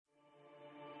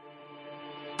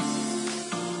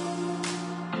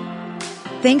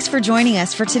Thanks for joining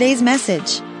us for today's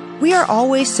message. We are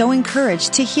always so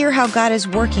encouraged to hear how God is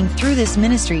working through this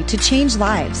ministry to change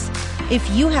lives. If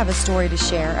you have a story to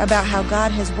share about how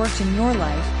God has worked in your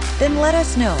life, then let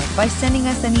us know by sending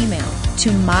us an email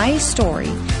to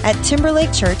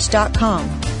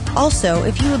mystory@timberlakechurch.com. Also,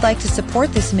 if you would like to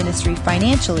support this ministry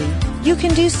financially, you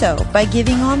can do so by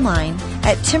giving online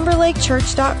at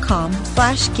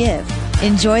timberlakechurch.com/give.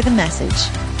 Enjoy the message.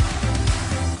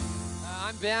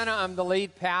 I'm Ben. I'm the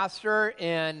lead pastor,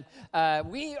 and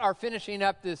we are finishing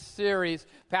up this series.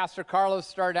 Pastor Carlos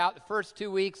started out the first 2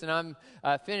 weeks, and I'm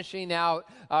finishing out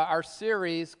our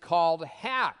series called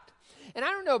Hacked. And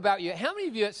I don't know about you, how many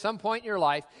of you at some point in your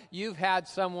life, you've had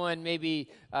someone maybe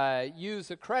use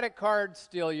a credit card,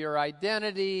 steal your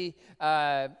identity,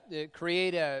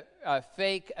 create a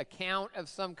fake account of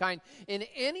some kind? In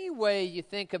any way you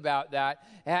think about that,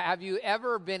 have you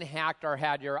ever been hacked or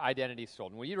had your identity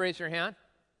stolen? Will you raise your hand?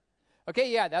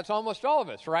 Okay, yeah, that's almost all of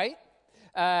us, right?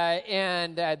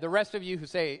 And the rest of you who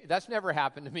say, that's never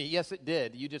happened to me, yes, it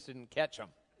did. You just didn't catch them.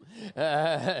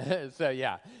 So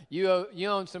yeah, you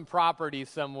own some property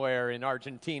somewhere in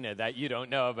Argentina that you don't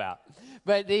know about.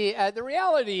 But the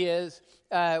reality is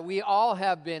we all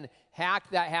have been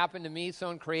hacked. That happened to me.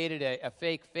 Someone created a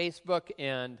fake Facebook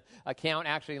and account,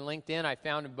 actually LinkedIn. I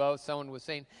found them both. Someone was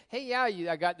saying, hey, yeah,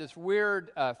 I got this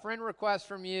weird friend request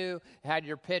from you, had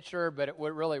your picture, but it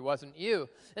really wasn't you.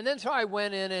 And then so I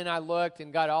went in and I looked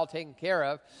and got it all taken care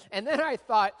of. And then I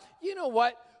thought, you know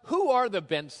what? Who are the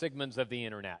Ben Sigmans of the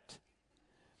internet?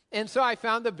 And so I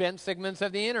found the Ben Sigmans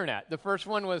of the internet. The first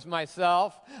one was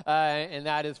myself, and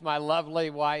that is my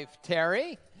lovely wife,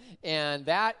 Terry. And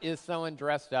that is someone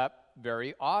dressed up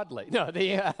very oddly.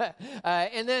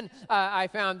 And then I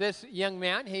found this young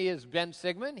man. He is Ben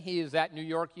Sigman. He is at New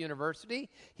York University.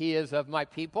 He is of my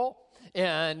people.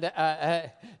 And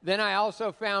then I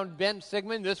also found Ben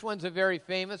Sigman. This one's a very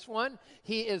famous one.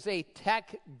 He is a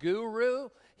tech guru.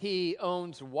 He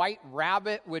owns White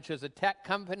Rabbit, which is a tech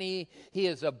company. He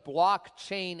is a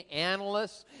blockchain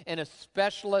analyst and a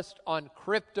specialist on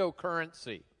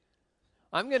cryptocurrency.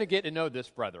 I'm going to get to know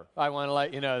this brother. I want to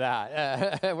let you know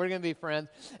that. We're going to be friends.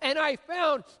 And I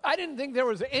didn't think there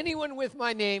was anyone with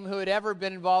my name who had ever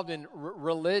been involved in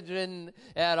religion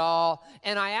at all.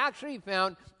 And I actually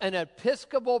found an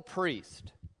Episcopal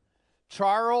priest,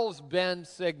 Charles Ben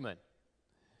Sigman.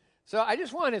 So I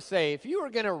just want to say, if you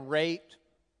were going to rate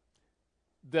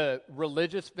the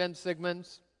religious Ben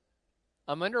Sigmans,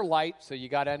 I'm under light, so you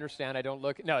got to understand I don't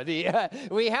look. No,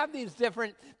 we have these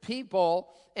different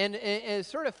people, and it's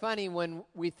sort of funny when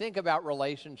we think about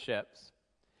relationships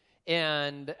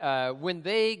and when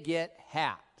they get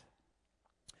hacked,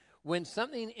 when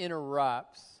something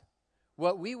interrupts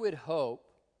what we would hope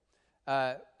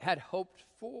had hoped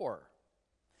for.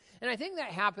 And I think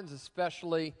that happens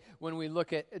especially when we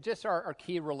look at just our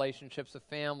key relationships of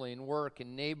family and work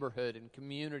and neighborhood and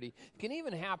community. It can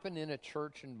even happen in a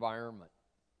church environment.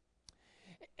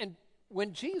 And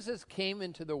when Jesus came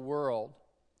into the world,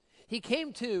 he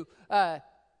came to a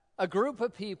group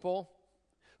of people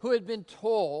who had been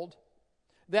told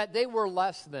that they were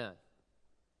less than,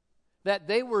 that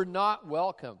they were not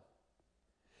welcome,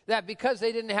 that because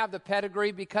they didn't have the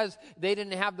pedigree, because they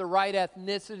didn't have the right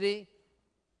ethnicity,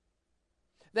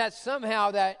 that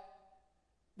somehow that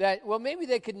well, maybe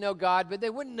they could know God, but they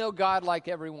wouldn't know God like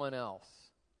everyone else.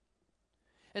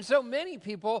 And so many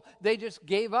people, they just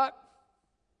gave up.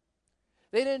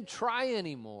 They didn't try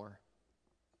anymore.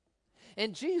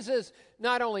 And Jesus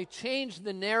not only changed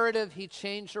the narrative, he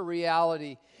changed the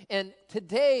reality. And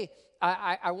today,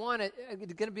 I want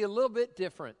it's going to be a little bit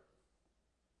different.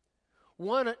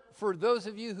 One, for those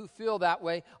of you who feel that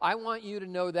way, I want you to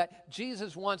know that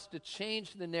Jesus wants to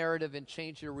change the narrative and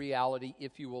change your reality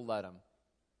if you will let him.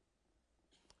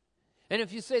 And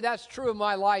if you say, that's true of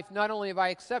my life, not only have I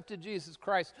accepted Jesus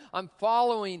Christ, I'm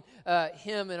following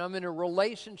him and I'm in a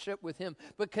relationship with him,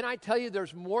 but can I tell you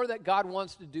there's more that God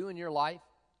wants to do in your life?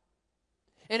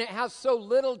 And it has so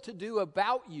little to do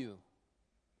about you.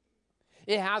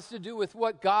 It has to do with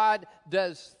what God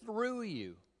does through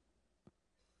you.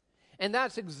 And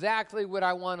that's exactly what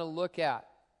I want to look at.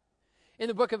 In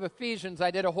the book of Ephesians,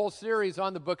 I did a whole series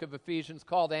on the book of Ephesians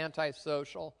called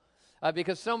Antisocial,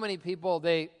 because so many people,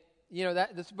 this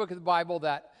book of the Bible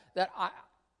that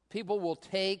people will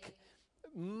take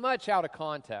much out of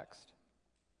context.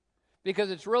 Because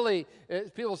it's really,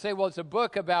 people say, well, it's a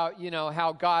book about,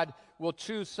 how God will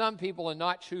choose some people and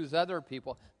not choose other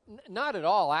people. Not at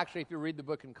all. Actually, if you read the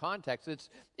book in context,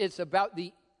 it's about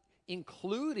the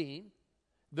including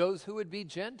those who would be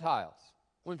Gentiles.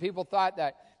 When people thought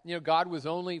that, God was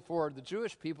only for the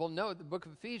Jewish people, no, the book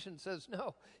of Ephesians says,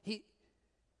 no,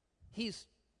 He's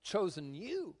chosen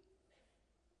you.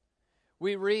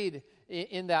 We read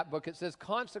in that book, it says,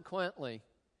 consequently,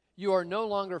 you are no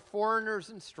longer foreigners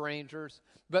and strangers,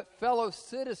 but fellow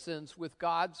citizens with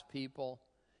God's people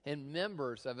and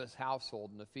members of his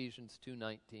household in Ephesians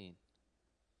 2:19.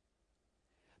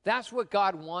 That's what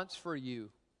God wants for you.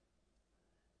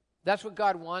 That's what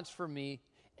God wants for me.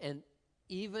 And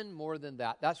even more than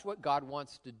that, that's what God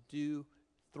wants to do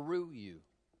through you,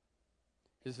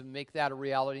 is to make that a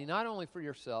reality, not only for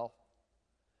yourself,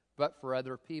 but for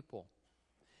other people.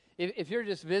 If you're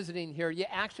just visiting here, you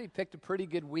actually picked a pretty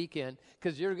good weekend,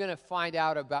 because you're going to find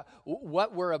out about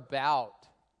what we're about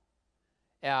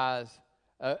as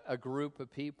a group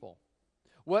of people.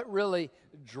 What really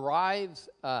drives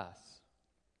us.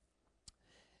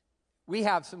 We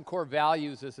have some core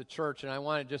values as a church, and I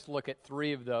want to just look at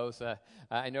 3 of those.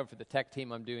 I know for the tech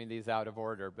team I'm doing these out of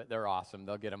order, but they're awesome.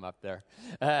 They'll get them up there.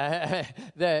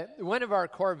 One of our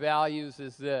core values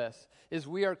is this, is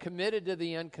we are committed to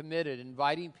the uncommitted,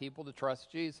 inviting people to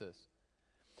trust Jesus.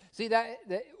 See, that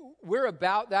we're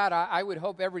about that. I would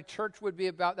hope every church would be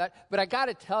about that. But I got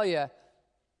to tell you,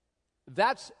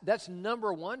 that's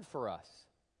number one for us.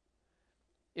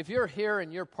 If you're here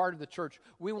and you're part of the church,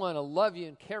 we want to love you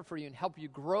and care for you and help you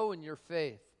grow in your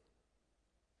faith.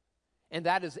 And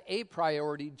that is a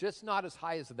priority, just not as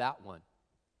high as that one.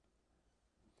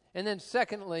 And then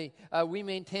secondly, we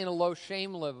maintain a low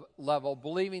shame level,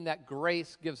 believing that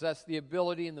grace gives us the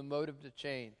ability and the motive to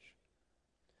change.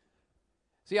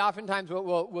 See, oftentimes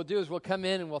what we'll do is we'll come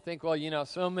in and we'll think, well,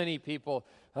 so many people,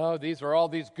 these are all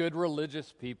these good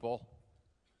religious people.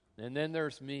 And then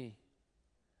there's me.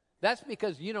 That's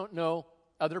because you don't know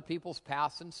other people's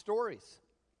pasts and stories.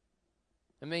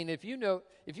 I mean, if you know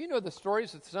the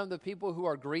stories of some of the people who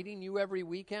are greeting you every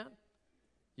weekend,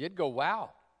 you'd go, wow.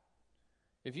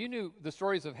 If you knew the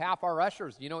stories of half our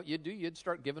ushers, you know what you'd do? You'd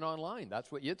start giving online.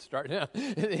 That's what you'd start.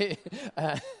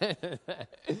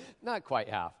 Not quite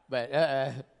half, but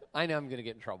I know I'm going to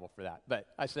get in trouble for that. But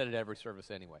I said it every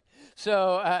service anyway.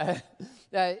 So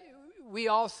we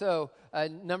also,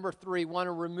 number 3, want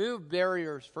to remove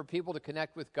barriers for people to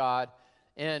connect with God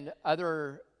and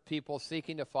other people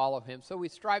seeking to follow him. So we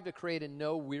strive to create a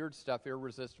no weird stuff,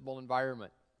 irresistible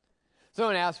environment.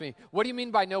 Someone asked me, what do you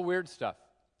mean by no weird stuff?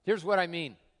 Here's what I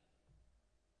mean.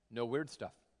 No weird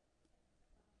stuff.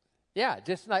 Yeah,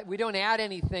 just like we don't add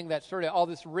anything that's sort of all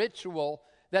this ritual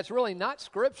that's really not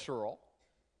scriptural,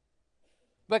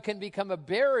 but can become a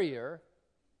barrier.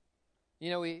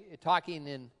 We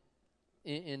talking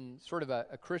in sort of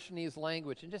a Christianese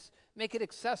language, and just make it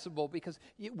accessible, because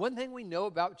one thing we know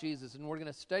about Jesus, and we're going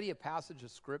to study a passage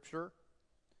of Scripture,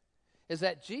 is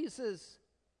that Jesus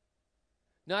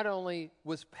not only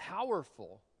was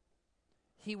powerful,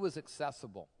 he was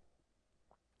accessible.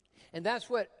 And that's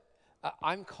what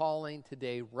I'm calling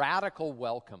today radical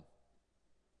welcome.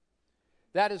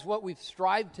 That is what we've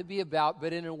strived to be about,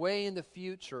 but in a way in the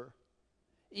future,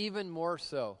 even more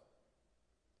so.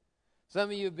 Some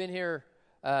of you have been here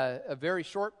a very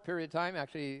short period of time.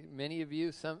 Actually, many of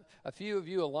you, a few of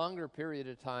you a longer period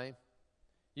of time.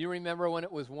 You remember when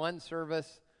it was one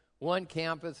service, one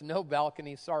campus, no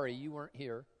balcony. Sorry, you weren't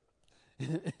here.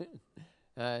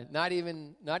 Not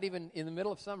even in the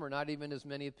middle of summer, not even as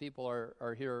many people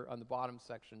are here on the bottom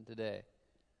section today.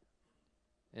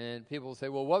 And people will say,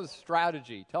 well, what was the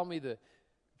strategy? Tell me the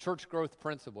church growth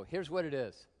principle. Here's what it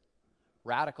is.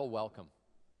 Radical welcome.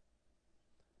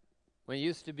 When it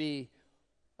used to be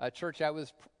a church that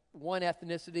was one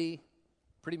ethnicity,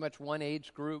 pretty much one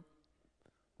age group,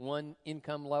 one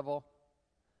income level.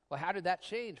 Well, how did that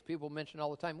change? People mention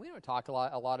all the time. We don't talk a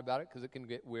lot about it because it can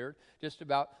get weird. Just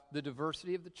about the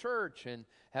diversity of the church, and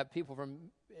have people from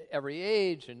every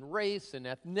age and race and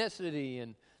ethnicity.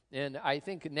 And I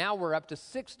think now we're up to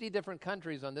 60 different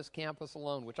countries on this campus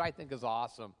alone, which I think is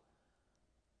awesome.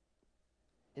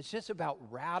 It's just about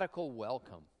radical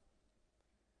welcome.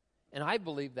 And I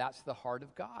believe that's the heart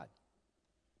of God.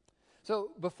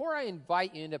 So before I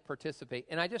invite you to participate,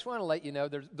 and I just want to let you know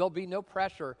there'll be no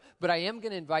pressure, but I am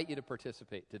going to invite you to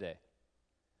participate today.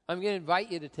 I'm going to invite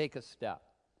you to take a step.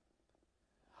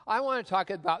 I want to talk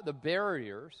about the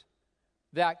barriers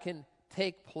that can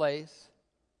take place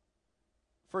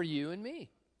for you and me.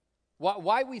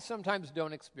 Why we sometimes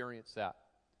don't experience that.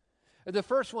 The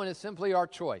first one is simply our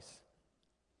choice.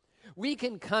 We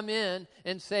can come in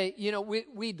and say,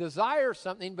 we desire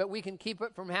something, but we can keep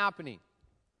it from happening.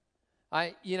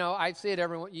 I say it to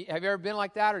everyone. Have you ever been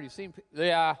like that, or you've seen?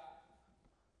 Yeah.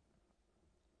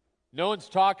 No one's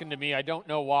talking to me. I don't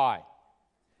know why.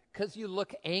 Because you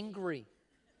look angry.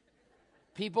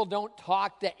 People don't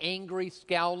talk to angry,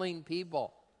 scowling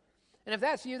people. And if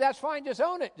that's you, that's fine. Just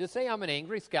own it. Just say, I'm an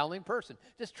angry, scowling person.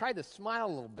 Just try to smile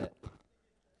a little bit.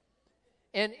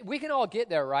 And we can all get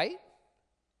there, right?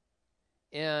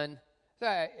 And so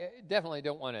I definitely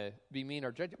don't want to be mean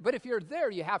or judge. But if you're there,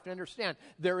 you have to understand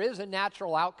there is a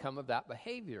natural outcome of that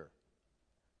behavior.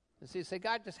 And so you say,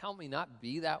 God, just help me not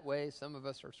be that way. Some of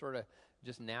us are sort of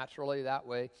just naturally that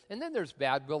way. And then there's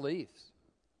bad beliefs.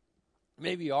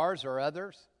 Maybe ours or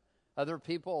others. Other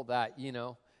people that,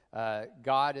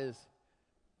 God is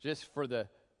just for the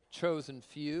chosen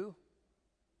few.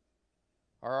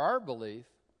 Or our belief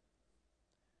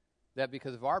that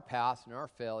because of our past and our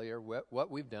failure,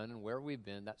 what we've done and where we've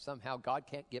been, that somehow God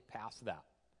can't get past that.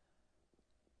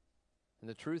 And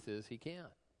the truth is, he can't.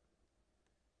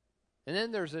 And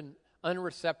then there's an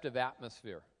unreceptive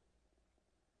atmosphere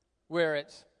where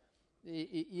it's,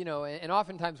 and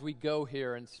oftentimes we go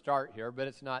here and start here, but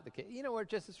it's not the case. Where it's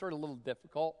just sort of a little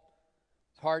difficult.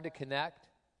 It's hard to connect.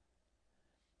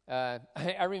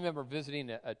 I remember visiting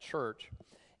a church,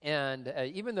 and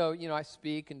even though, I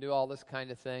speak and do all this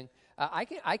kind of thing,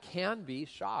 I can be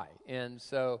shy. And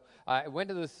so I went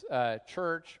to this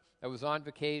church. I was on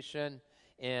vacation,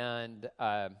 and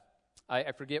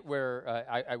I forget where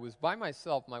I was by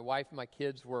myself. My wife and my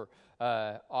kids were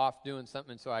off doing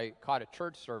something, so I caught a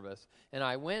church service. And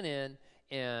I went in,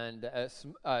 and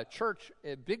a church,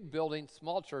 a big building,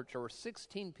 small church. There were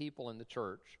 16 people in the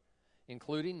church,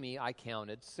 including me. I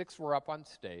counted. 6 were up on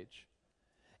stage.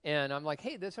 And I'm like,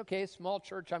 hey, that's okay, small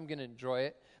church, I'm going to enjoy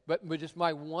it. But just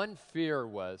my one fear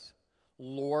was,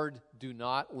 Lord, do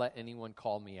not let anyone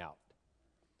call me out.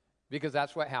 Because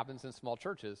that's what happens in small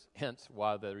churches, hence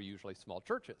why they're usually small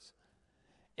churches.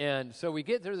 And so we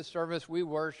get through the service, we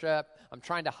worship. I'm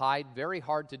trying to hide, very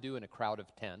hard to do in a crowd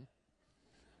of 10.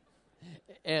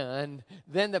 And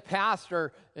then the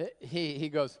pastor, he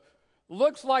goes,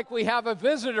 looks like we have a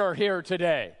visitor here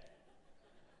today.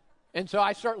 And so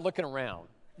I start looking around.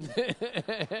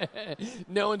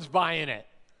 No one's buying it.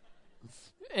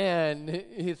 And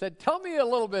he said, tell me a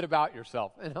little bit about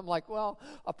yourself. And I'm like, well,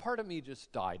 a part of me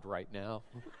just died right now.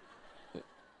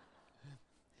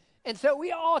 And so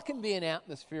we all can be in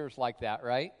atmospheres like that,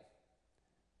 right?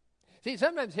 See,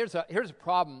 sometimes here's a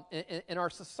problem. In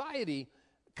our society,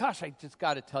 gosh, I just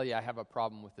got to tell you, I have a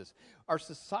problem with this. Our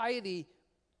society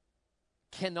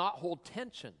cannot hold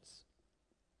tensions,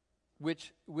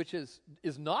 which is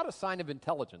not a sign of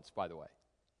intelligence, by the way.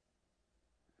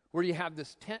 Where you have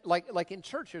this, like in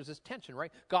church, there's this tension,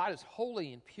 right? God is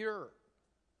holy and pure.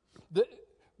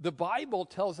 The Bible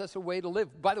tells us a way to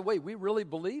live. By the way, we really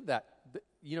believe that.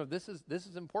 This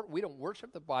is important. We don't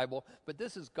worship the Bible, but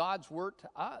this is God's word to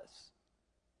us.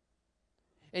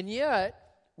 And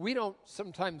yet, we don't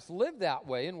sometimes live that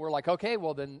way, and we're like, okay,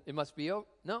 well then it must be,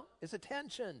 no, it's a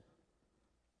tension.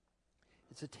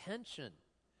 It's a tension.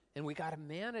 And we got to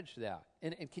manage that.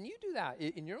 And can you do that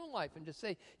in your own life and just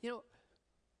say,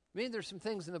 maybe there's some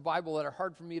things in the Bible that are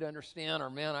hard for me to understand, or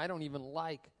man, I don't even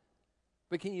like.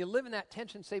 But can you live in that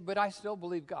tension and say, but I still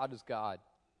believe God is God.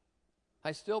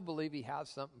 I still believe he has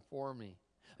something for me.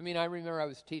 I mean, I remember I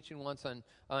was teaching once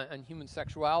on human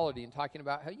sexuality and talking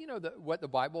about how, what the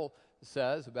Bible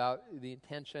says about the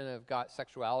intention of God's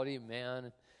sexuality, a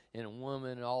man and a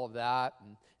woman and all of that.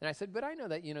 And I said, but I know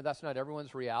that, that's not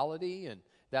everyone's reality, and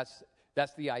that's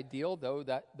the ideal, though,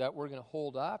 that we're going to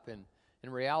hold up. And in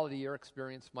reality, your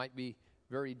experience might be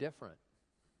very different.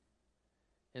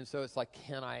 And so it's like,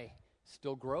 can I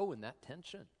still grow in that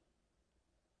tension?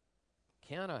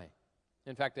 Can I?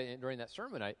 In fact, during that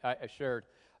sermon, I shared,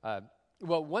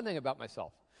 one thing about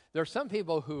myself. There are some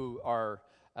people who are,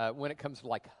 when it comes to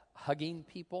like hugging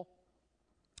people,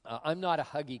 I'm not a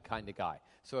huggy kind of guy.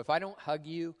 So if I don't hug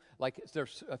you, like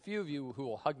there's a few of you who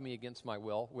will hug me against my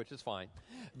will, which is fine,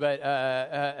 but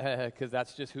because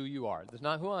that's just who you are. That's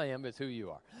not who I am, it's who you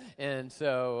are. And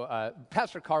so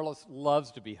Pastor Carlos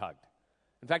loves to be hugged.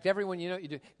 In fact, everyone you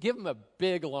do, give him a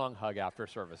big, long hug after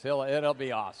service. It'll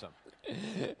be awesome.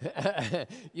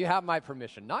 You have my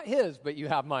permission. Not his, but you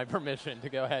have my permission to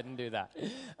go ahead and do that.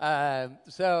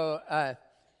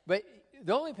 But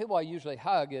the only people I usually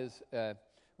hug is...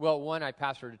 one, I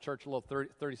pastored a church,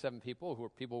 37 people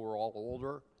who were all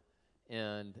older,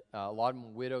 and a lot of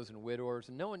them widows and widowers,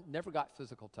 and no one never got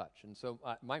physical touch. And so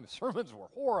my sermons were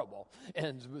horrible.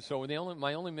 And so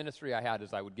my only ministry I had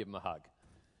is I would give them a hug.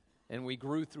 And we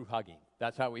grew through hugging.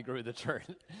 That's how we grew the church.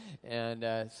 And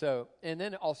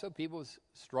then also people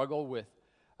struggle with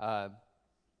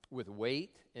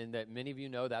weight, and that many of you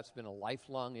know that's been a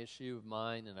lifelong issue of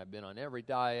mine, and I've been on every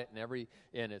diet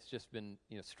and it's just been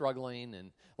struggling.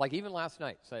 And like even last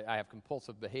night, so I have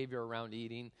compulsive behavior around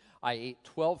eating. I ate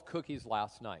 12 cookies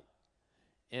last night,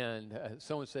 And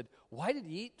someone said, why did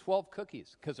you eat 12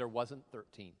 cookies? Because there wasn't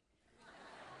 13.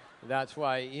 That's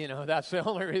why, that's the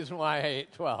only reason why I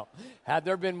ate 12. Had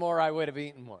there been more, I would have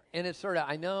eaten more. And it's sort of,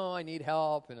 I know I need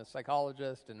help and a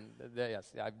psychologist, and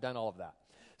yes, I've done all of that.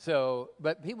 So,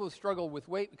 but people struggle with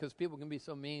weight because people can be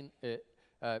so mean.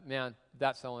 Man,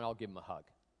 that's someone, I'll give them a hug.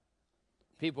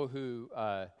 People who,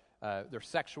 their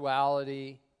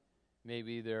sexuality,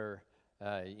 maybe they're,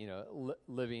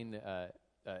 living a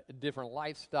different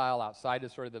lifestyle outside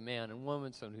of sort of the man and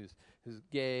woman, someone who's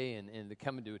gay and they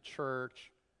come into a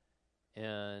church,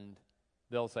 and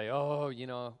they'll say, oh, I'm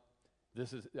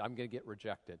going to get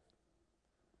rejected.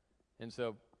 And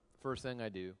so first thing I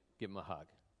do, give them a hug.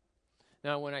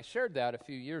 Now, when I shared that a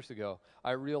few years ago,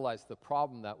 I realized the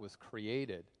problem that was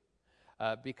created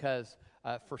because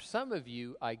for some of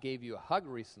you, I gave you a hug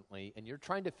recently, and you're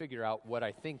trying to figure out what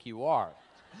I think you are.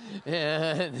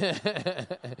 And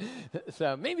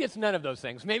so maybe it's none of those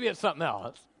things. Maybe it's something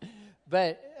else.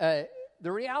 But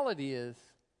the reality is,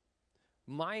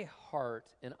 my heart,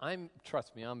 and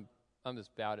trust me, I'm as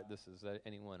bad at this as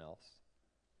anyone else.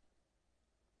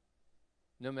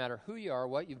 No matter who you are,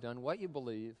 what you've done, what you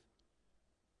believe,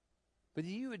 but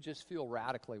you would just feel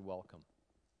radically welcome.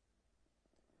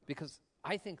 Because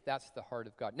I think that's the heart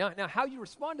of God. Now how you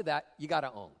respond to that, you got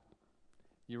to own.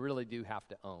 You really do have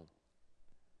to own.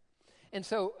 And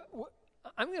so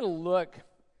I'm going to look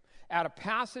at a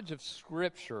passage of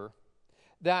Scripture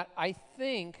that I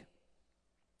think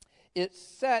it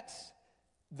sets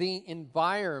the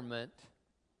environment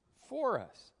for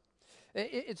us.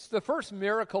 It's the first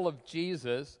miracle of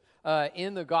Jesus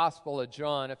in the Gospel of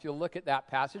John. If you'll look at that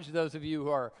passage, those of you who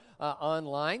are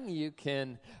online, you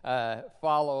can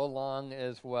follow along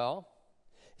as well.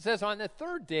 It says, on the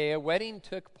third day, a wedding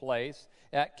took place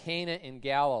at Cana in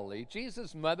Galilee.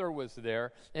 Jesus' mother was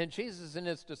there, and Jesus and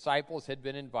his disciples had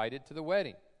been invited to the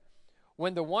wedding.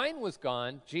 When the wine was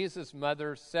gone, Jesus'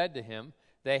 mother said to him,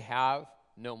 they have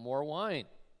no more wine.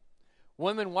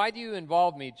 Woman, why do you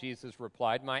involve me? Jesus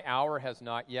replied, my hour has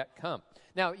not yet come.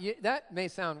 Now, that may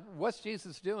sound, what's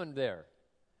Jesus doing there?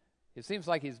 It seems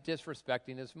like he's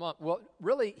disrespecting his mom. Well,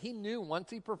 really, he knew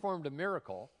once he performed a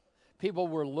miracle, people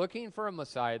were looking for a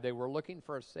Messiah, they were looking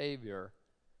for a Savior,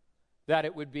 that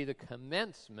it would be the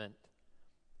commencement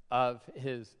of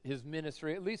his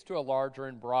ministry, at least to a larger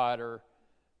and broader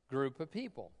group of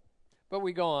people. But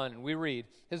we go on and we read,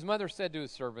 his mother said to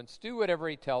his servants, do whatever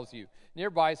he tells you.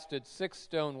 Nearby stood 6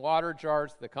 stone water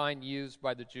jars, the kind used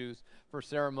by the Jews for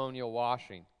ceremonial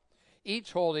washing,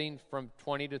 each holding from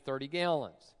 20 to 30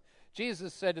 gallons.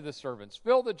 Jesus said to the servants,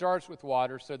 fill the jars with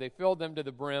water, so they filled them to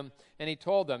the brim, and he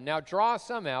told them, now draw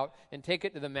some out and take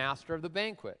it to the master of the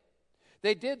banquet.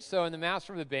 They did so, and the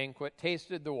master of the banquet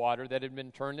tasted the water that had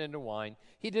been turned into wine.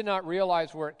 He did not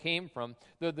realize where it came from,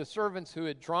 though the servants who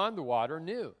had drawn the water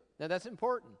knew. Now that's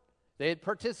important. They had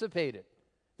participated.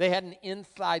 They had an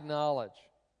inside knowledge.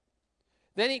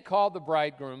 Then he called the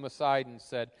bridegroom aside and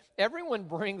said, everyone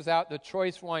brings out the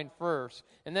choice wine first,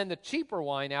 and then the cheaper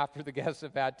wine after the guests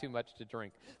have had too much to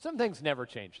drink. Some things never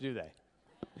change, do they?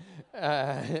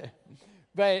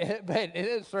 But it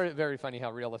is sort of very funny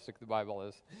how realistic the Bible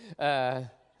is.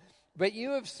 But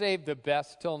you have saved the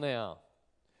best till now.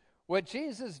 What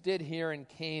Jesus did here in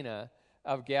Cana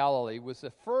of Galilee was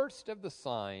the first of the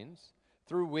signs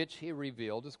through which he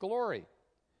revealed his glory.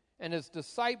 And his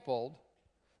disciples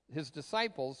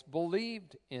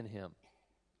believed in him.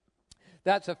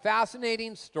 That's a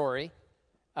fascinating story.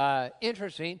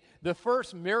 Interesting. The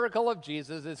first miracle of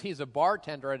Jesus is he's a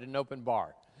bartender at an open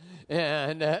bar.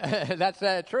 And that's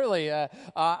truly an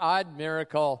odd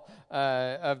miracle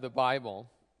of the Bible.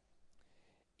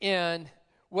 And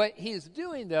what he's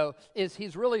doing, though, is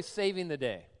he's really saving the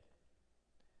day.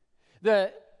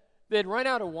 They'd run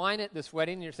out of wine at this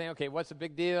wedding, and you're saying, okay, what's the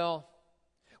big deal?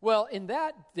 Well, in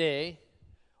that day,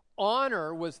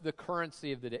 honor was the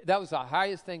currency of the day. That was the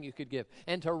highest thing you could give.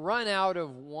 And to run out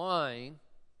of wine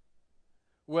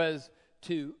was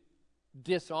to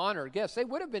dishonor guests. They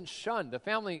would have been shunned. The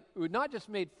family would not just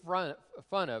made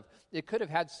fun of, it could have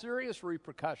had serious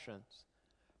repercussions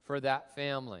for that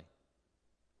family.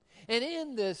 And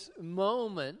in this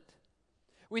moment,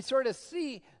 we sort of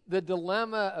see the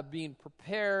dilemma of being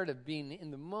prepared, of being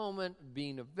in the moment, of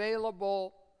being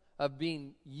available, of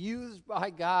being used by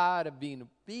God, of being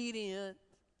obedient,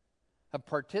 of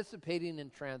participating in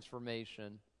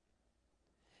transformation.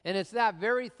 And it's that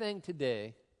very thing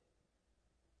today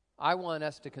I want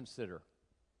us to consider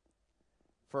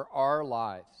for our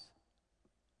lives.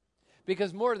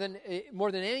 Because more than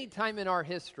any time in our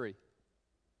history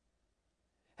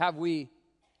have we,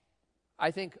 I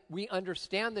think we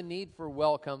understand the need for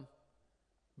welcome,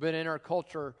 but in our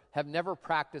culture have never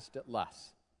practiced it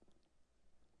less.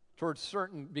 Towards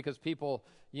certain, because people,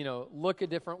 look a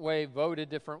different way, vote a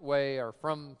different way, or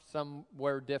from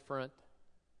somewhere different.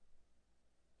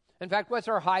 In fact, what's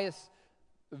our highest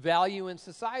value in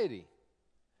society?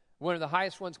 One of the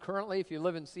highest ones currently, if you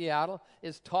live in Seattle,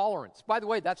 is tolerance. By the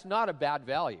way, that's not a bad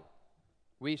value.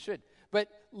 We should. But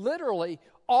literally,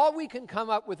 all we can come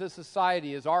up with as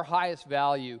society is our highest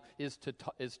value is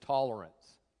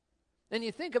tolerance. And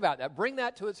you think about that. Bring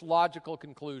that to its logical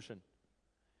conclusion.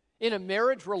 In a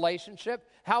marriage relationship,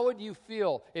 how would you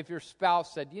feel if your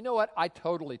spouse said, you know what, I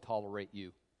totally tolerate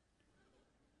you?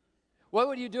 What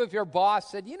would you do if your boss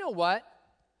said, you know what,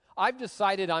 I've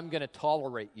decided I'm going to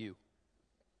tolerate you?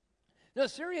 No,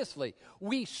 seriously,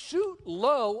 we shoot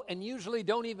low and usually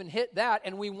don't even hit that,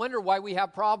 and we wonder why we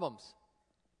have problems.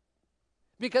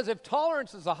 Because if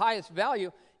tolerance is the highest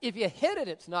value, if you hit it,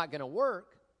 it's not going to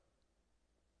work.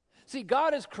 See,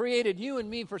 God has created you and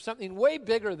me for something way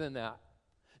bigger than that.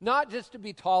 Not just to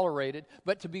be tolerated,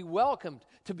 but to be welcomed,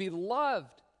 to be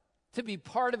loved, to be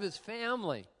part of His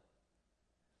family.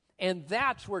 And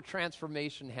that's where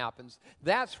transformation happens.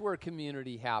 That's where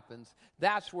community happens.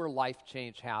 That's where life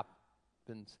change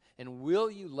happens. And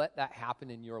will you let that happen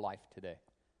in your life today?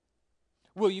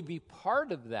 Will you be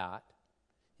part of that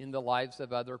in the lives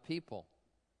of other people?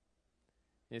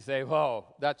 You say, whoa,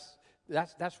 that's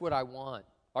what I want.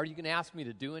 Are you going to ask me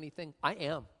to do anything? I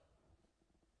am.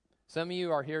 Some of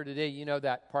you are here today, you know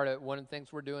that one of the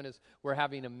things we're doing is we're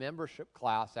having a membership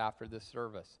class after this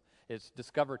service. It's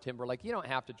Discover Timberlake. You don't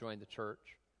have to join the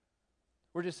church.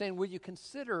 We're just saying, will you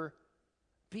consider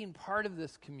being part of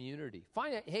this community?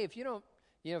 Find out, hey, if you don't,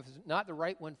 if it's not the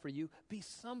right one for you, be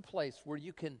someplace where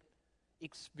you can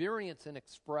experience and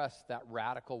express that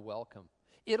radical welcome.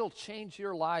 It'll change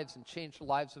your lives and change the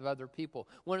lives of other people.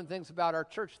 One of the things about our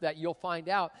church that you'll find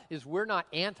out is we're not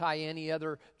anti any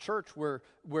other church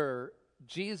where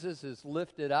Jesus is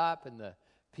lifted up and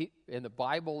the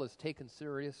Bible is taken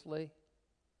seriously.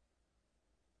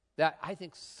 That I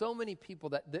think so many people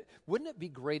that wouldn't it be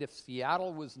great if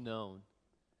Seattle was known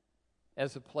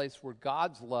as a place where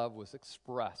God's love was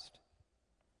expressed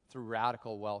through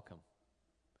radical welcome?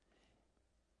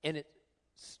 And it's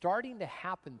starting to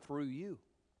happen through you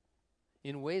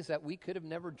in ways that we could have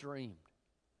never dreamed.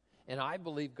 And I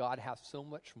believe God has so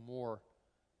much more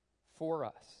for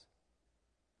us.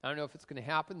 I don't know if it's going to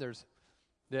happen.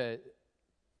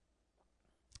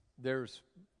 There's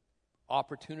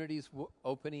opportunities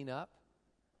opening up,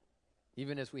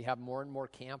 even as we have more and more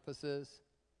campuses.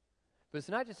 But it's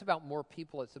not just about more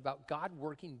people. It's about God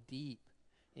working deep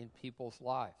in people's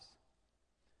lives.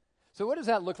 So what does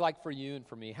that look like for you and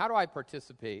for me? How do I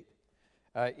participate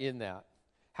in that?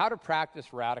 How to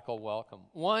practice radical welcome.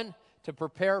 One, to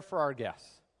prepare for our guests.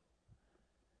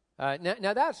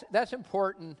 Now that's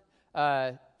important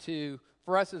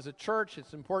for us as a church.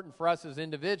 It's important for us as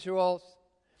individuals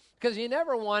because you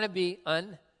never want to be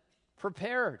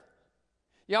unprepared.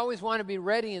 You always want to be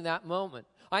ready in that moment.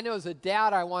 I know as a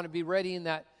dad, I want to be ready in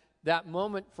that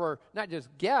moment for not just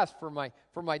guests,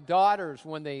 for my daughters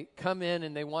when they come in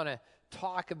and they want to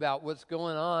talk about what's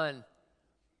going on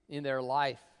in their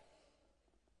life.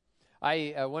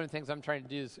 One of the things I'm trying to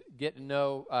do is get to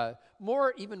know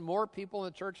even more people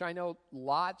in the church. I know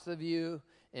lots of you,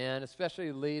 and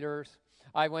especially leaders.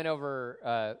 I went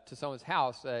over to someone's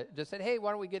house, just said, hey,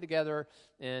 why don't we get together?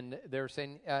 And they were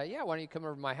saying, yeah, why don't you come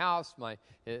over to my house? My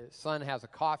son has a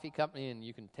coffee company, and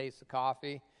you can taste the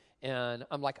coffee. And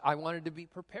I'm like, I wanted to be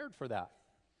prepared for that.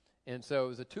 And so it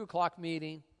was a 2 o'clock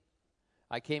meeting.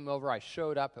 I came over. I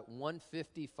showed up at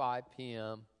 1:55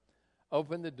 p.m.,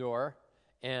 opened the door,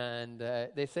 and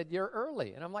they said, you're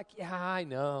early. And I'm like, yeah, I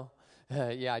know.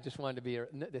 Yeah, I just wanted to be early.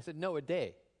 They said, no, a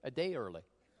day early.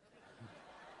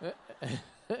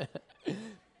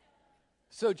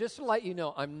 So just to let you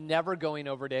know, I'm never going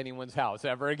over to anyone's house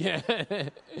ever again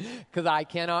because I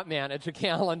cannot manage a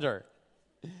calendar.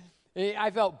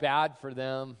 I felt bad for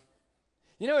them.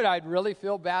 You know what I'd really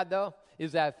feel bad, though,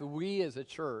 is that if we as a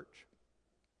church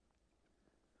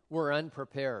were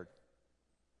unprepared.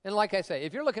 And like I say,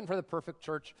 if you're looking for the perfect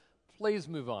church, please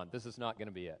move on. This is not going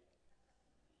to be it.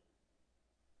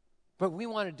 But we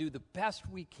want to do the best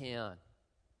we can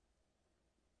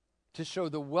to show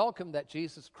the welcome that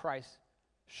Jesus Christ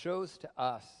shows to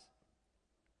us.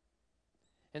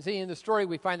 And see, in the story,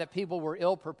 we find that people were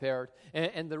ill-prepared,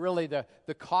 and the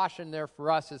caution there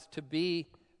for us is to be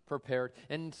prepared.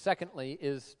 And secondly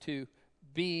is to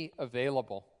be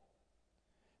available.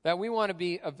 That we want to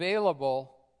be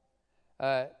available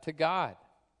to God.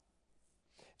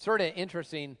 Sort of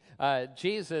interesting,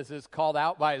 Jesus is called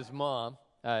out by his mom.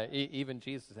 Even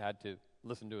Jesus had to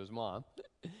listen to his mom.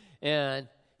 And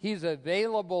he's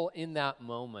available in that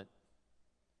moment.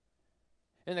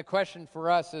 And the question for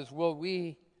us is, will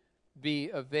we be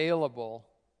available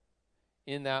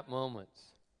in that moment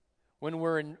when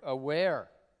we're aware?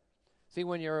 See,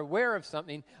 when you're aware of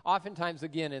something, oftentimes,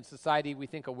 again, in society, we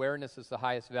think awareness is the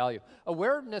highest value.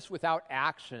 Awareness without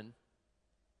action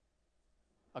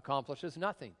accomplishes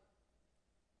nothing.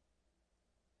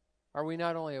 Are we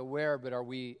not only aware, but are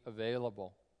we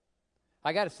available?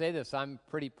 I got to say this, I'm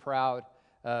pretty proud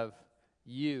of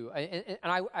you. And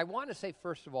I want to say,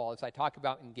 first of all, as I talk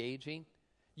about engaging,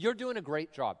 you're doing a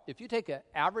great job. If you take an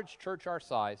average church our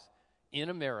size in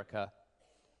America,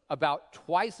 about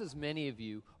twice as many of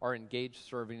you are engaged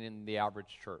serving in the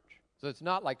average church. So it's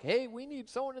not like, hey, we need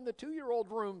someone in the 2-year-old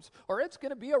rooms, or it's going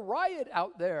to be a riot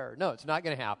out there. No, it's not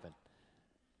going to happen.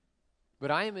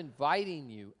 But I am inviting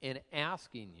you and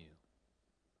asking you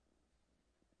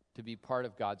to be part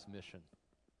of God's mission.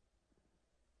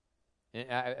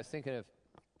 And I was thinking of,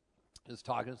 I was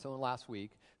talking to someone last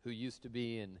week who used to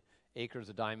be in Acres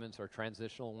of Diamonds, or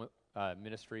transitional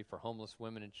ministry for homeless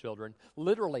women and children.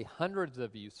 Literally hundreds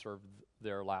of you served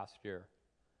there last year.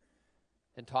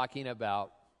 And talking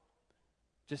about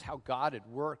just how God had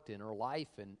worked in her life.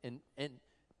 And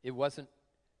it wasn't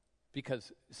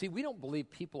because, see, we don't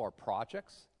believe people are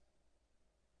projects.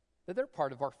 That they're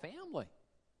part of our family.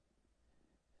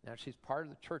 Now she's part of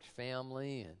the church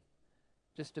family, and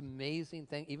just amazing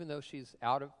thing, even though she's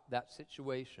out of that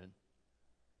situation,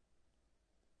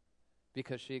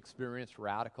 because she experienced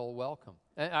radical welcome.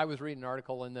 And I was reading an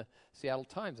article in the Seattle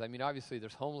Times. I mean, obviously,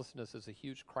 there's homelessness is a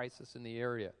huge crisis in the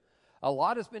area. A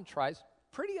lot has been tried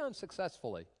pretty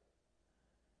unsuccessfully.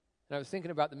 And I was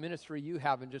thinking about the ministry you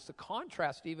have, and just the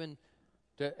contrast even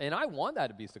to, and I want that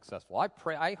to be successful.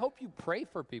 I hope you pray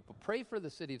for people. Pray for the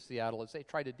city of Seattle as they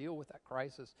try to deal with that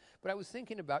crisis. But I was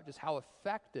thinking about just how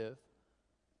effective,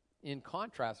 in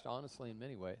contrast, honestly, in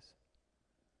many ways,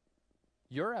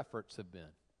 your efforts have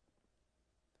been.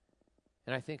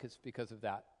 And I think it's because of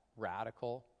that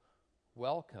radical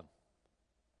welcome.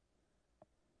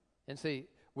 And see,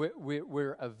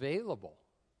 we're available.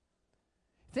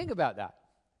 Think about that.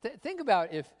 Think about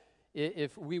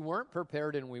if we weren't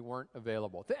prepared and we weren't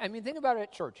available. Think about it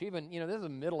at church. Even, this is the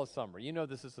middle of summer.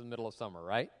 This is the middle of summer,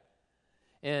 right?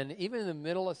 And even in the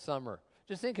middle of summer,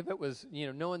 just think if it was,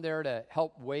 no one there to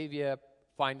help wave you,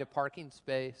 find a parking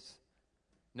space,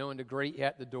 no one to greet you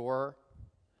at the door,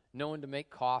 no one to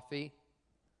make coffee.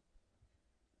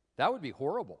 That would be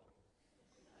horrible.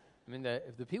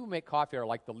 If the people who make coffee are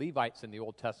like the Levites in the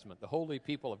Old Testament, the holy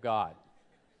people of God.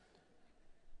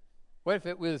 What if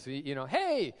it was,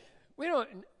 hey, we don't,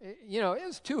 it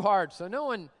was too hard, so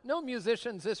no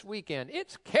musicians this weekend.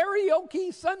 It's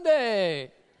karaoke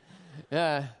Sunday.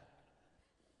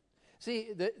 See,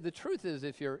 the truth is,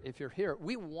 if you're here,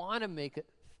 we want to make it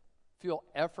feel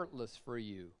effortless for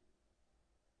you.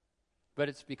 But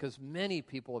it's because many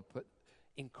people have put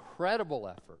incredible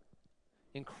effort,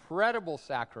 incredible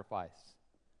sacrifice,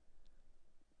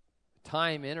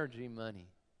 time, energy, money.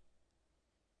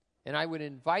 And I would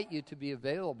invite you to be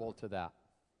available to that.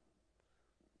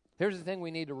 Here's the thing we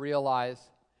need to realize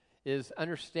is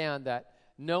understand that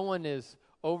no one is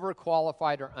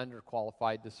overqualified or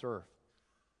underqualified to serve.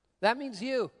 That means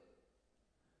you.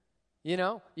 You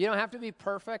don't have to be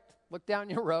perfect. Look down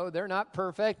your row. They're not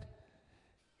perfect.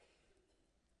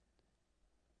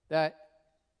 But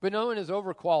no one is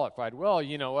overqualified. Well,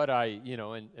 you know what,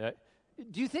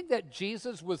 do you think that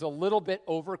Jesus was a little bit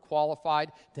overqualified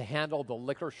to handle the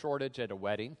liquor shortage at a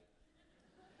wedding?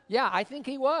 Yeah, I think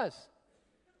he was.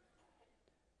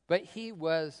 But he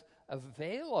was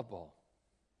available.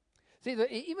 See,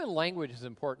 even language is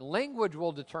important. Language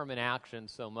will determine action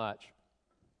so much.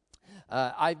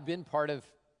 I've been part of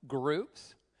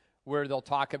groups where they'll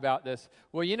talk about this.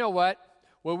 Well, you know what?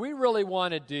 What we really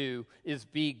want to do is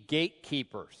be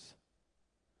gatekeepers.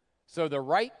 So the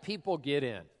right people get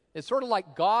in. It's sort of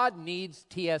like God needs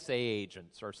TSA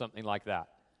agents or something like that.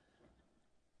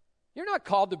 You're not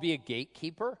called to be a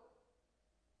gatekeeper.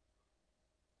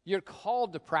 You're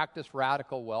called to practice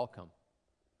radical welcome.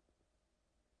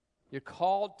 You're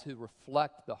called to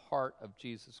reflect the heart of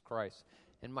Jesus Christ.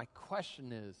 And my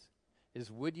question is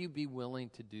would you be willing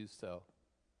to do so?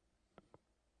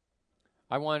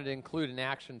 I wanted to include an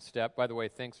action step. By the way,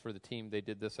 thanks for the team. They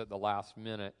did this at the last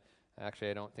minute.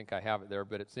 Actually, I don't think I have it there,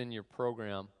 but it's in your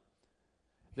program.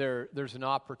 There's an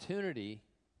opportunity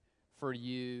for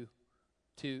you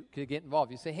to get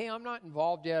involved. You say, hey, I'm not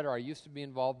involved yet, or I used to be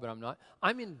involved, but I'm not.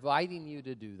 I'm inviting you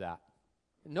to do that.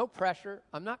 No pressure.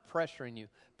 I'm not pressuring you,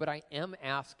 but I am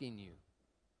asking you.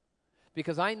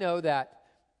 Because I know that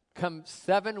come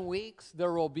 7 weeks,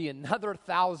 there will be another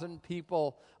 1,000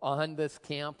 people on this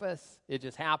campus. It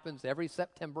just happens every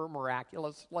September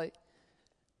miraculously.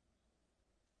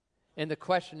 And the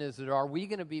question is, are we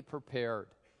going to be prepared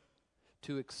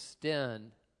to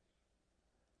extend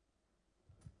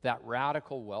that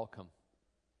radical welcome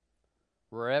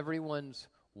where everyone's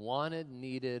wanted,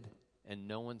 needed, and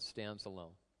no one stands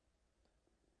alone?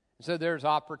 So there's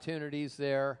opportunities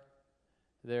there,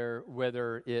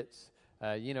 whether it's,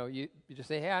 you just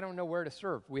say, hey, I don't know where to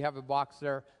serve. We have a box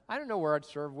there. I don't know where I'd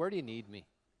serve. Where do you need me?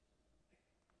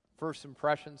 First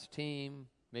impressions team,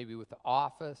 maybe with the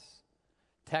office,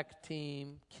 tech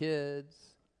team, kids,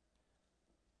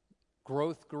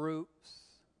 growth groups.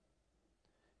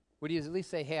 Would you at least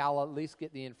say, hey, I'll at least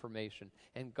get the information.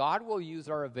 And God will use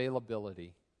our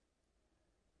availability,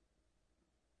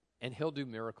 and he'll do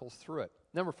miracles through it.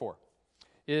 Number 4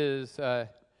 is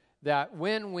that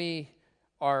when we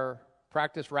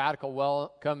practice radical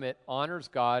welcome, it honors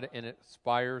God and it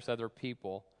inspires other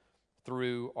people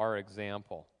through our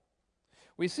example.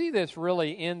 We see this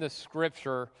really in the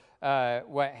scripture.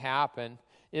 What happened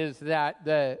is that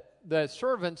the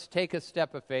servants take a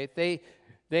step of faith.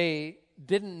 They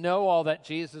didn't know all that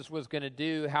Jesus was going to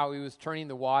do, how he was turning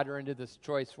the water into this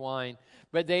choice wine,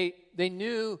 but they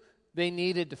knew they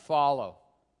needed to follow.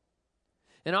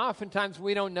 And oftentimes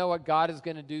we don't know what God is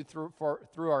going to do through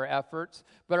our efforts,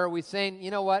 but are we saying, you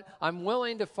know what, I'm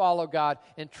willing to follow God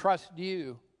and trust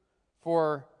you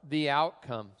for the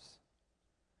outcomes?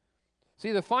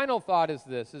 See, the final thought is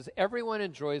this, is everyone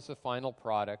enjoys the final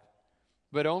product,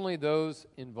 but only those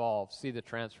involved see the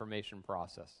transformation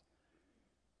process.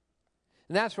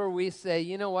 And that's where we say,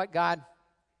 you know what, God,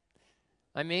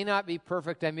 I may not be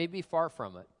perfect, I may be far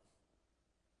from it,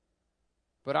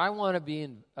 but I want to be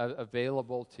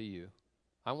available to you.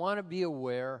 I want to be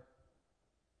aware.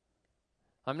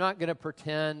 I'm not going to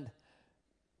pretend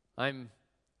I'm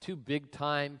too big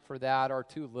time for that or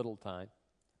too little time.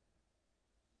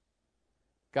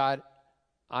 God,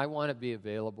 I want to be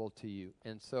available to you.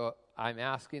 And so I'm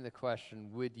asking the question,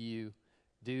 would you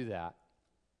do that?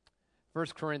 1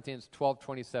 Corinthians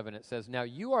 12:27, it says, now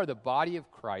you are the body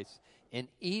of Christ, and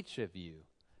each of you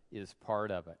is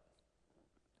part of it.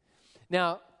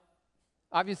 Now,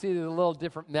 obviously there's a little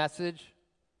different message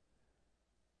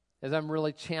as I'm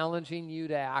really challenging you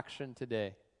to action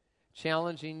today,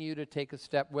 challenging you to take a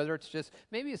step, whether it's just,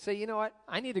 maybe you say, you know what,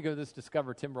 I need to go to this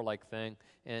Discover Timberlake thing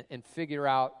and figure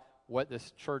out what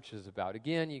this church is about.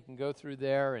 Again, you can go through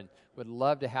there and would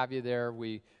love to have you there.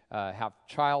 We have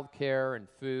childcare and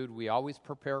food. We always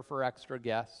prepare for extra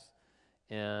guests.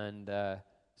 And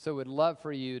so we'd love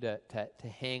for you to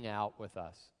hang out with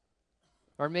us.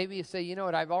 Or maybe you say, you know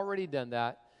what, I've already done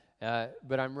that,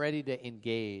 but I'm ready to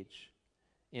engage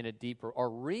in a deeper,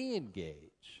 or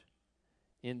re-engage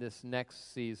in this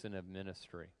next season of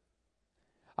ministry.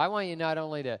 I want you not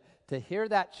only to hear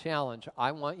that challenge,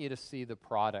 I want you to see the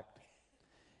product.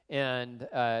 And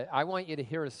I want you to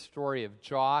hear a story of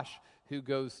Josh, who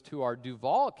goes to our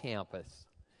Duval campus.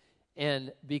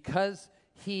 And because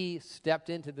he stepped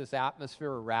into this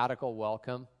atmosphere of radical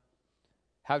welcome,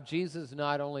 how Jesus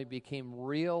not only became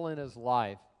real in his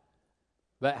life,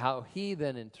 but how he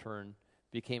then in turn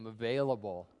became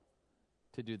available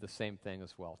to do the same thing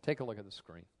as well. Take a look at the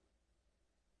screen.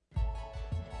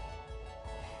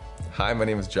 Hi, my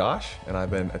name is Josh, and I've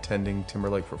been attending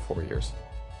Timberlake for 4 years.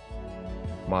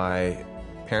 My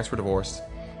parents were divorced,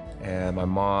 and my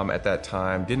mom at that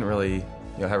time didn't really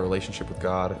have a relationship with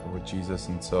God or with Jesus,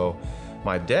 and so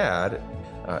my dad,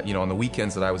 on the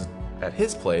weekends that I was at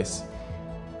his place,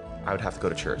 I would have to go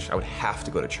to church. I would have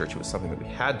to go to church. It was something that we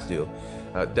had to do.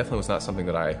 Definitely was not something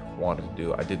that I wanted to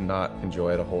do. I did not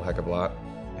enjoy it a whole heck of a lot.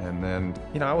 And then,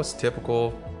 I was a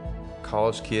typical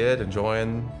college kid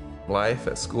enjoying life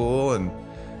at school and,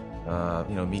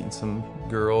 meeting some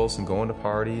girls and going to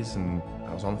parties, and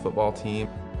I was on the football team.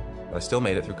 But I still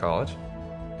made it through college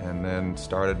and then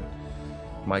started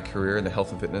my career in the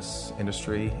health and fitness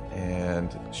industry.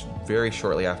 And very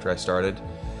shortly after I started,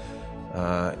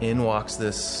 in walks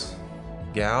this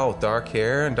gal with dark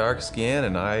hair and dark skin,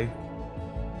 and I,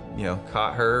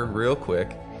 caught her real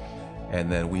quick. And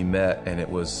then we met, and it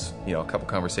was, a couple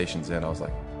conversations in, I was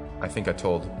like, I think I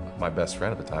told my best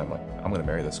friend at the time, like, I'm going to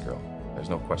marry this girl. There's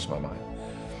no question in my mind.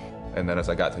 And then as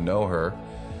I got to know her,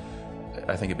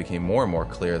 I think it became more and more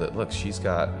clear that, look, she's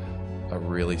got a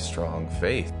really strong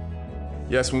faith.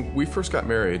 Yes, when we first got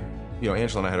married,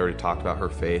 Angela and I had already talked about her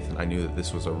faith, and I knew that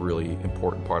this was a really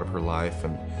important part of her life.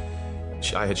 And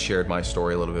I had shared my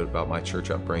story a little bit about my church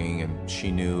upbringing, and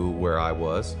she knew where I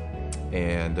was.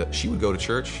 And she would go to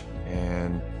church,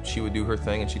 and she would do her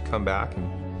thing, and she'd come back,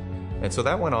 and And so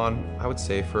that went on, I would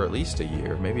say, for at least a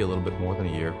year, maybe a little bit more than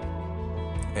a year.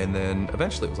 And then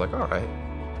eventually it was like, all right,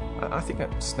 I think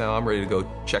now I'm ready to go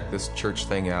check this church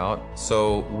thing out.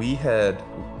 So we had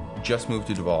just moved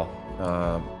to Duval,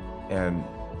 and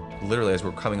literally as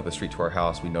we're coming up the street to our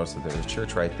house, we noticed that there was a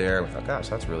church right there. We thought, gosh,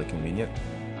 that's really convenient.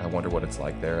 I wonder what it's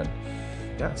like there. And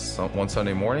yeah, so one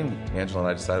Sunday morning, Angela and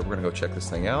I decided we're going to go check this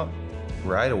thing out.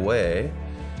 Right away,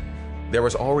 there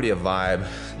was already a vibe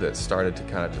that started to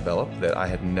kind of develop that I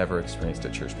had never experienced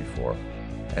at church before.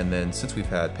 And then since we've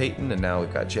had Peyton and now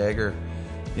we've got Jagger,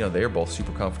 they're both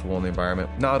super comfortable in the environment.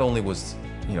 Not only was,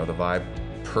 the vibe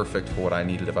perfect for what I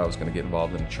needed if I was going to get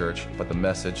involved in a church, but the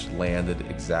message landed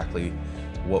exactly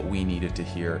what we needed to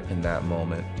hear in that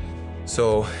moment.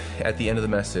 So at the end of the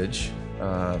message,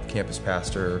 the campus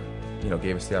pastor,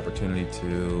 gave us the opportunity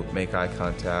to make eye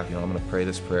contact. I'm going to pray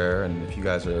this prayer, and if you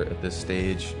guys are at this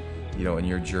stage, in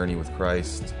your journey with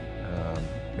Christ,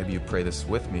 maybe you pray this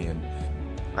with me. And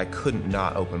I couldn't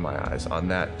not open my eyes on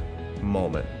that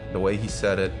moment. The way he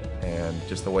said it and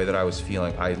just the way that I was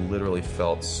feeling, I literally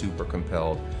felt super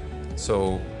compelled.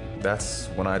 So that's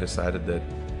when I decided that,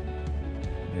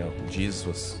 Jesus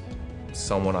was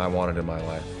someone I wanted in my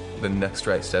life. The next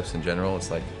right steps in general,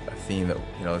 it's like a theme that,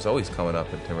 is always coming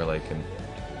up in Timberlake. And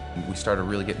we started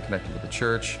really getting connected with the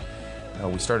church.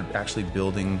 We started actually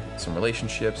building some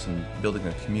relationships and building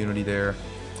a community there.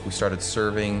 We started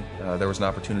serving. There was an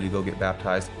opportunity to go get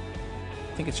baptized.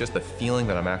 I think it's just the feeling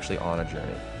that I'm actually on a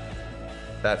journey.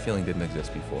 That feeling didn't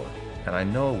exist before. And I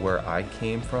know where I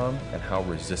came from and how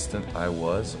resistant I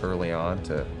was early on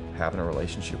to having a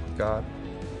relationship with God,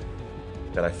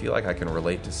 that I feel like I can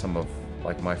relate to some of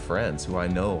my friends who I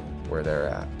know where they're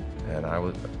at. And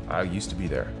I used to be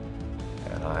there.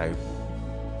 And I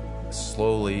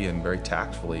slowly and very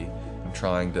tactfully am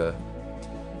trying to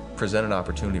present an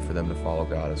opportunity for them to follow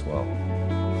God as well.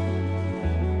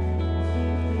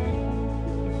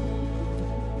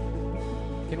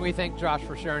 Can we thank Josh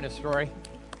for sharing his story?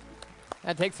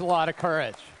 That takes a lot of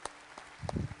courage.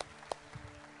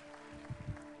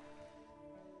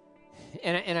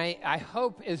 And I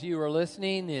hope as you are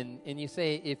listening and you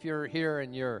say, if you're here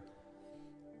and you're,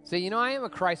 say, I am a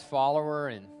Christ follower,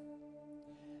 and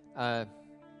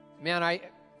man, I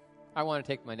want to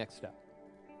take my next step.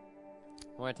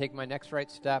 I want to take my next right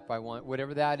step. I want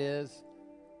whatever that is.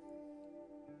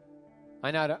 I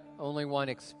not only want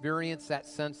to experience that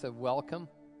sense of welcome,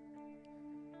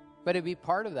 but to be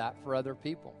part of that for other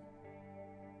people.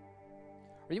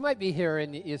 Or you might be here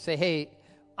and you say, hey,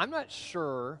 I'm not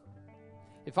sure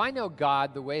if I know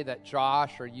God the way that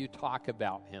Josh or you talk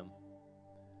about him,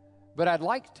 but I'd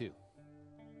like to.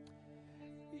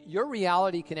 Your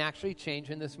reality can actually change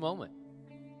in this moment.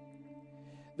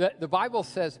 The Bible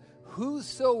says,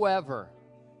 whosoever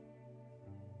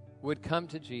would come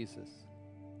to Jesus.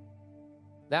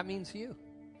 That means you.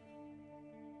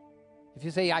 If you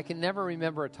say, I can never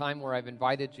remember a time where I've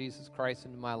invited Jesus Christ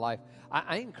into my life,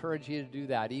 I encourage you to do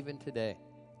that even today.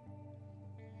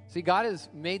 See, God has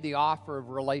made the offer of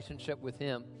relationship with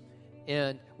him,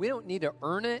 and we don't need to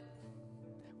earn it.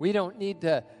 We don't need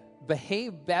to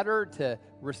behave better to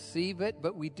receive it,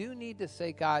 but we do need to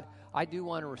say, God, I do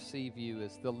want to receive you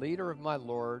as the leader of my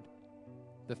Lord,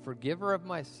 the forgiver of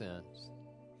my sins,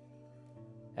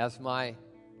 as my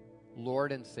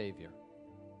Lord and Savior.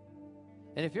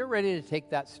 And if you're ready to take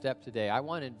that step today, I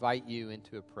want to invite you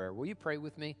into a prayer. Will you pray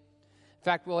with me? In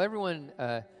fact, will everyone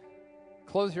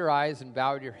close your eyes and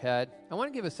bow your head? I want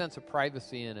to give a sense of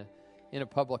privacy in a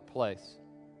public place.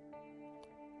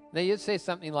 Now, you'd say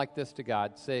something like this to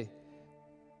God. Say,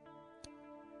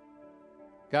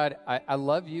 God, I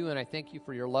love you, and I thank you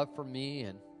for your love for me,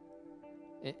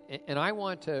 and I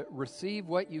want to receive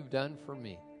what you've done for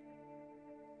me.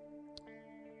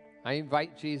 I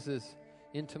invite Jesus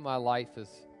into my life as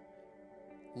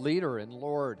leader and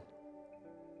Lord.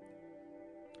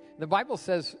 The Bible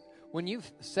says when you've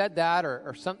said that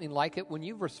or something like it, when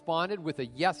you've responded with a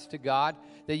yes to God,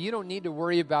 that you don't need to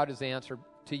worry about his answer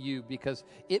to you because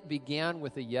it began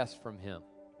with a yes from him.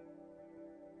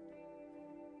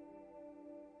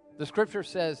 The scripture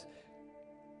says,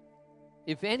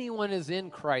 if anyone is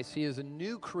in Christ, he is a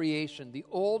new creation. The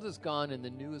old is gone and the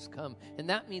new has come. And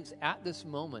that means at this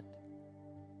moment,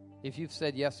 if you've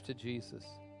said yes to Jesus,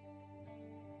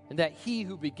 and that he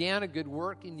who began a good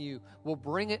work in you will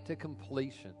bring it to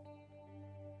completion.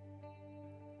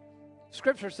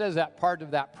 Scripture says that part of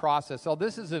that process,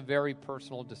 this is a very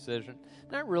personal decision,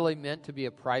 not really meant to be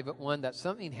a private one, that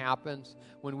something happens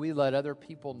when we let other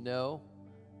people know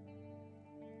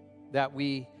that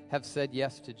we have said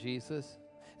yes to Jesus.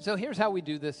 So here's how we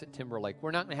do this at Timberlake.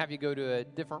 We're not going to have you go to a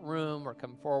different room or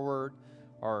come forward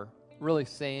or really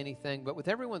say anything, but with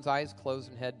everyone's eyes closed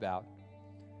and head bowed.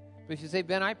 But if you say,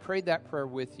 Ben, I prayed that prayer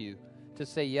with you to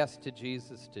say yes to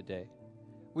Jesus today,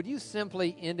 would you simply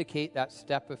indicate that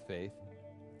step of faith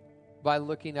by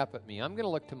looking up at me? I'm going to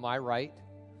look to my right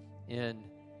and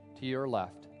to your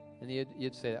left. And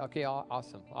you'd say, okay,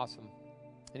 awesome.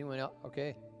 Anyone else? Okay.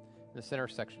 In the center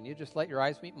section, you just let your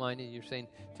eyes meet mine, and you're saying,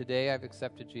 today I've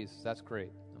accepted Jesus. That's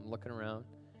great. I'm looking around.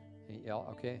 And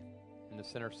okay. In the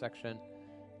center section,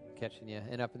 catching you.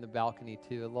 And up in the balcony,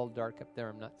 too. A little dark up there.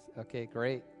 I'm not, okay,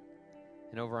 great.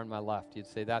 And over on my left, you'd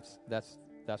say, that's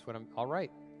what I'm, all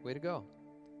right. Way to go.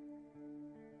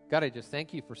 God, I just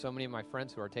thank you for so many of my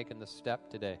friends who are taking this step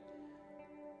today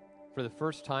for the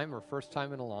first time or first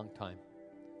time in a long time.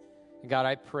 And God,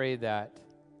 I pray that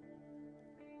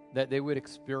they would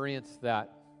experience that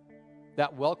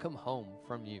welcome home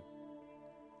from you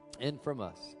and from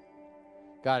us.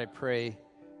 God, I pray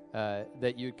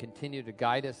that you would continue to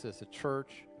guide us as a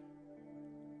church.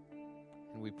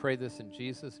 And we pray this in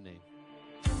Jesus' name.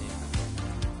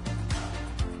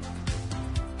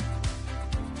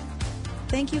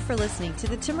 Thank you for listening to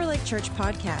the Timberlake Church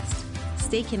podcast.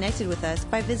 Stay connected with us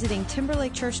by visiting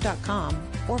timberlakechurch.com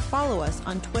or follow us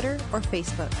on Twitter or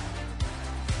Facebook.